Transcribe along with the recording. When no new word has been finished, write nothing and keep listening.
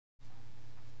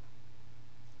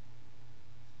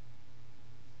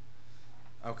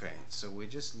Okay, so we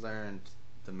just learned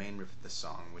the main riff of the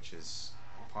song, which is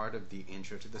part of the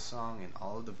intro to the song and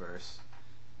all of the verse.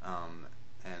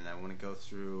 And I want to go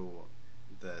through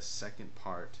the second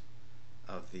part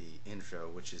of the intro,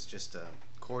 which is just a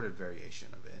chorded variation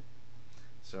of it.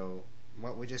 So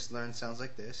what we just learned sounds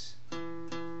like this.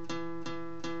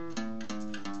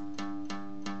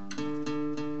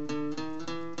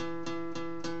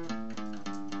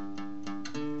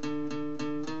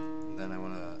 Then I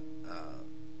want to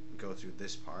go through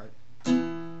this part.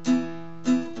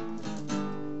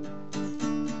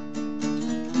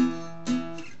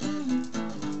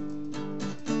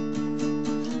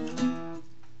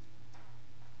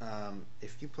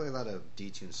 If you play a lot of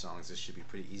detuned songs, this should be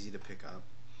pretty easy to pick up.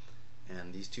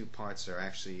 And these two parts are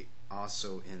actually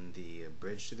also in the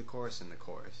bridge to the chorus and the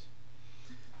chorus.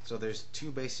 So there's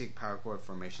two basic power chord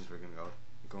formations we're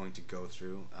going to go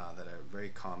through that are very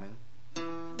common.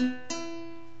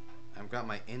 I've got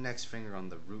my index finger on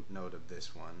the root note of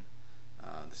this one.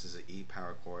 This is an E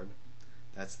power chord.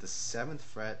 That's the 7th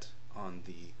fret on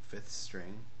the 5th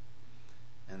string.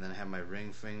 And then I have my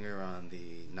ring finger on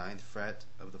the 9th fret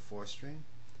of the 4th string,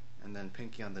 and then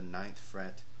pinky on the 9th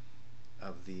fret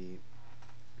of the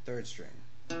 3rd string.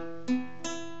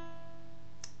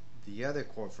 The other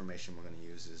chord formation we're going to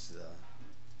use is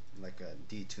like a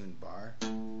detuned bar.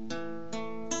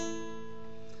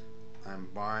 I'm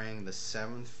barring the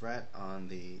 7th fret on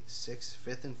the 6th,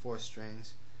 5th, and 4th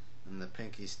strings, and the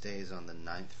pinky stays on the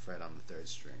 9th fret on the 3rd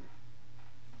string.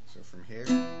 So from here,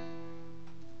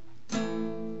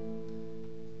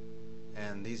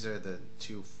 and these are the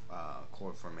two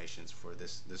chord formations for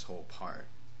this whole part.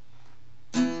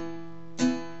 Now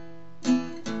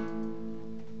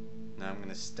I'm going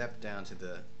to step down to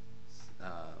the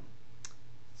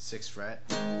 6th fret,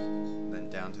 then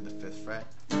down to the 5th fret.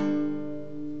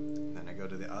 Then I go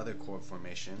to the other chord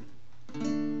formation.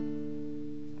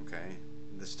 Okay,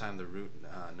 this time the root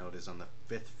note is on the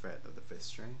 5th fret of the 5th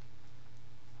string.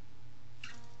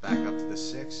 Back up to the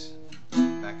 6th,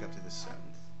 back up to the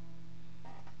 7th.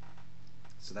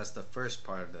 So that's the first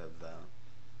part of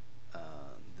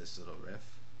this little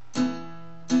riff.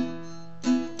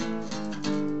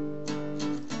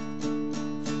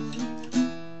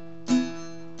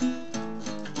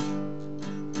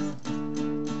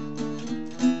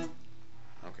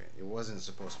 Okay, it wasn't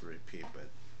supposed to repeat, but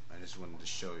I just wanted to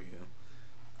show you.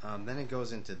 Then it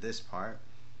goes into this part.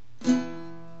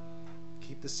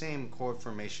 Keep the same chord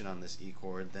formation on this E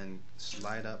chord, then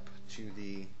slide up to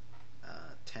the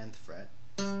 10th fret,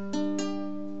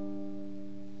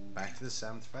 back to the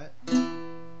 7th fret.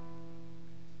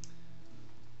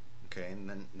 Okay,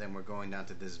 and then we're going down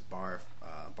to this bar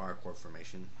chord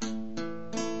formation.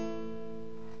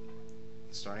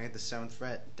 Starting at the 7th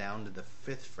fret, down to the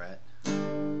 5th fret,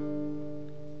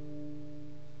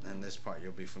 and this part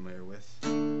you'll be familiar with.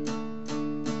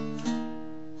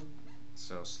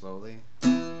 So slowly.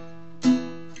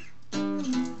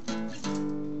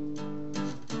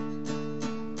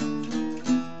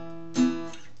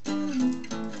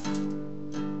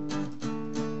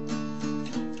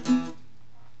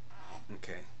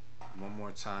 Okay, one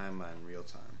more time in real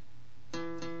time.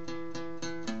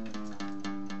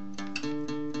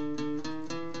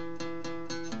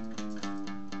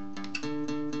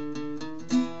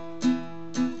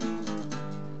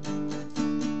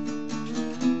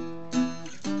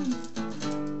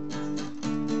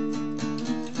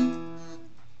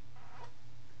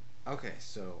 Okay,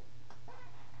 so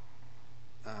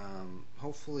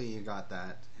hopefully you got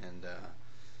that, and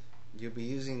you'll be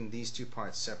using these two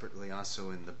parts separately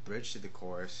also in the bridge to the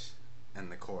chorus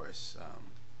and the chorus,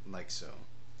 like so.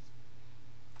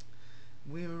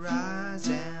 We rise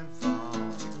and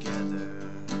fall together,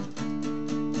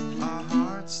 our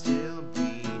hearts still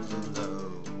beat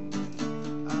below.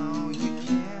 Oh, you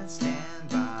can't stand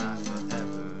by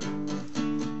forever.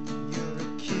 You're a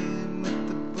kid with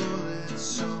the bullet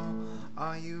soul.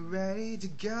 Are you ready to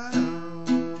go?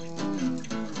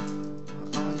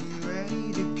 Are you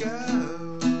ready to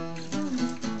go?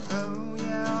 Oh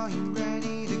yeah, are you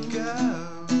ready to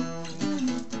go?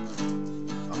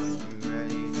 Are you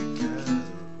ready to go?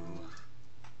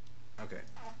 Okay.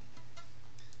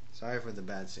 Sorry for the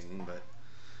bad singing, but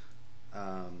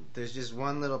there's just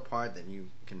one little part that you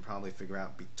can probably figure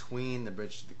out between the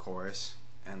bridge to the chorus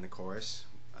and the chorus.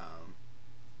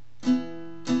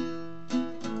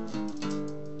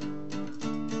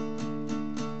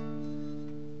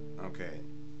 Okay,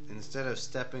 instead of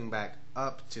stepping back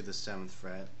up to the 7th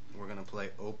fret, we're going to play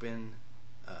open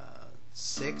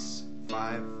 6,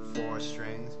 5, 4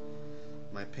 strings.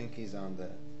 My pinky's on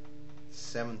the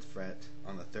 7th fret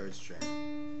on the 3rd string.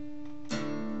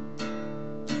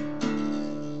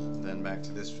 then back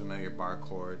to this familiar bar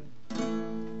chord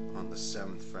on the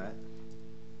 7th fret,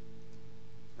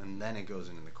 and then it goes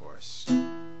into the chorus.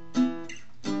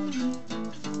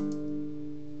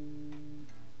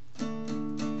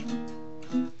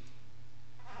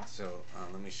 So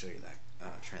let me show you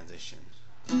that transition.